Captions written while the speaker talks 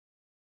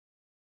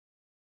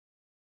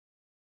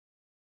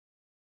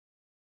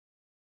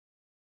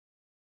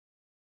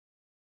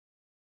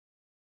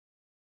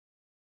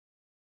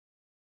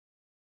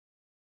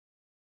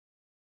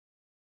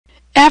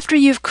After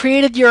you've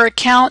created your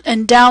account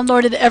and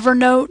downloaded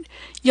Evernote,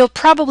 you'll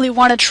probably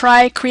want to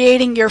try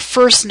creating your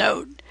first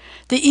note.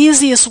 The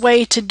easiest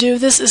way to do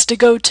this is to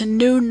go to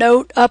New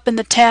Note up in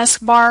the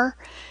taskbar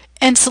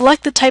and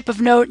select the type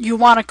of note you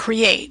want to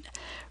create.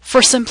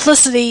 For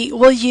simplicity,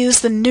 we'll use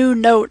the New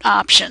Note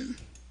option.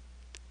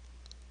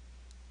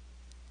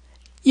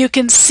 You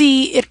can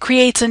see it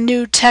creates a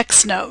new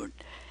text note.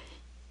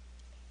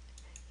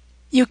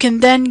 You can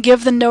then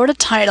give the note a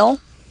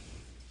title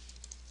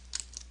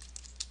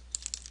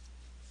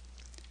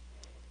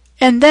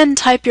and then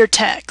type your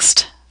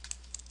text.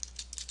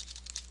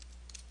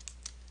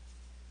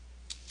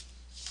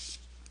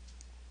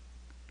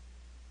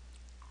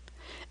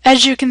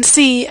 As you can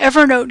see,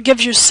 Evernote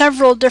gives you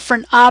several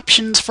different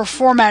options for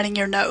formatting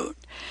your note.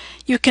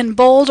 You can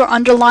bold or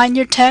underline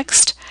your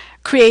text,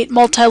 create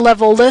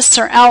multi-level lists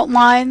or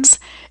outlines,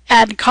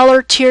 add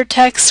color to your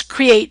text,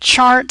 create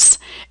charts,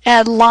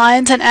 add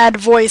lines, and add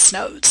voice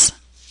notes.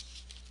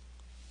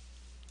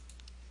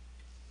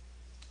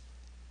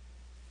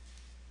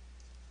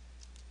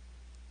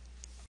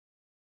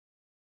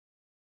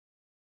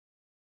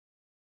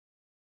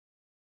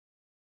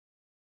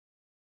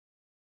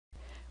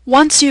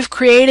 Once you've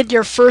created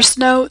your first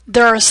note,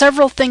 there are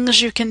several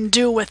things you can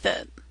do with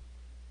it.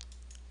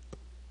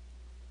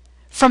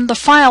 From the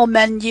File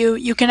menu,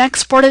 you can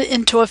export it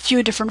into a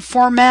few different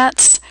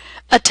formats,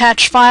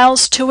 attach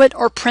files to it,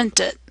 or print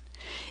it.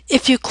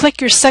 If you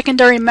click your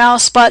secondary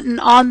mouse button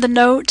on the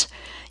note,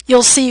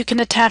 you'll see you can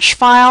attach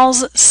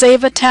files,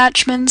 save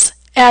attachments,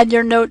 add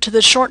your note to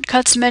the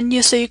Shortcuts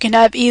menu so you can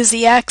have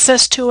easy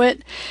access to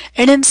it,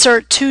 and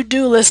insert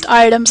to-do list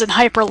items and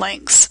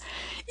hyperlinks.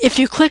 If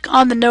you click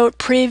on the Note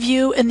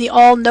Preview in the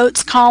All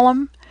Notes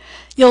column,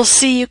 you'll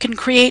see you can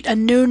create a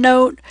new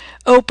note,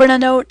 open a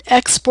note,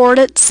 export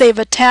it, save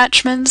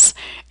attachments,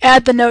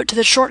 add the note to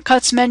the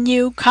Shortcuts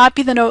menu,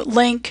 copy the note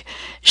link,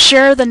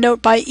 share the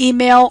note by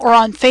email or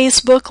on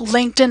Facebook,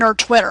 LinkedIn, or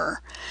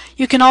Twitter.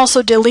 You can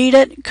also delete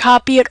it,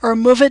 copy it, or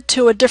move it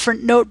to a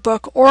different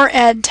notebook or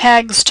add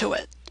tags to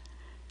it.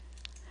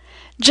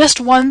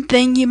 Just one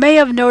thing you may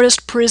have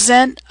noticed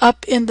present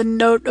up in the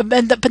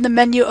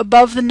menu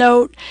above the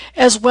note,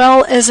 as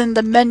well as in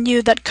the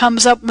menu that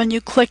comes up when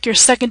you click your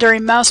secondary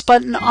mouse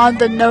button on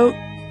the note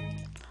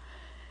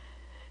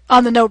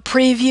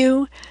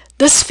preview.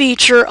 This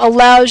feature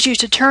allows you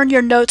to turn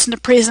your notes into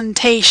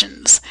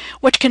presentations,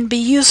 which can be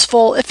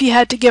useful if you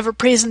had to give a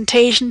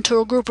presentation to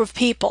a group of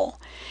people.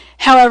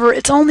 However,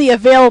 it's only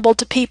available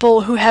to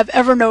people who have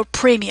Evernote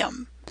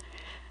Premium.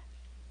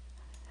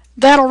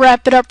 That'll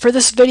wrap it up for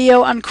this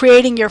video on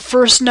creating your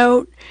first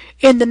note.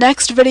 In the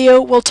next video,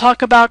 we'll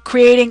talk about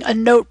creating a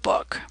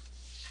notebook.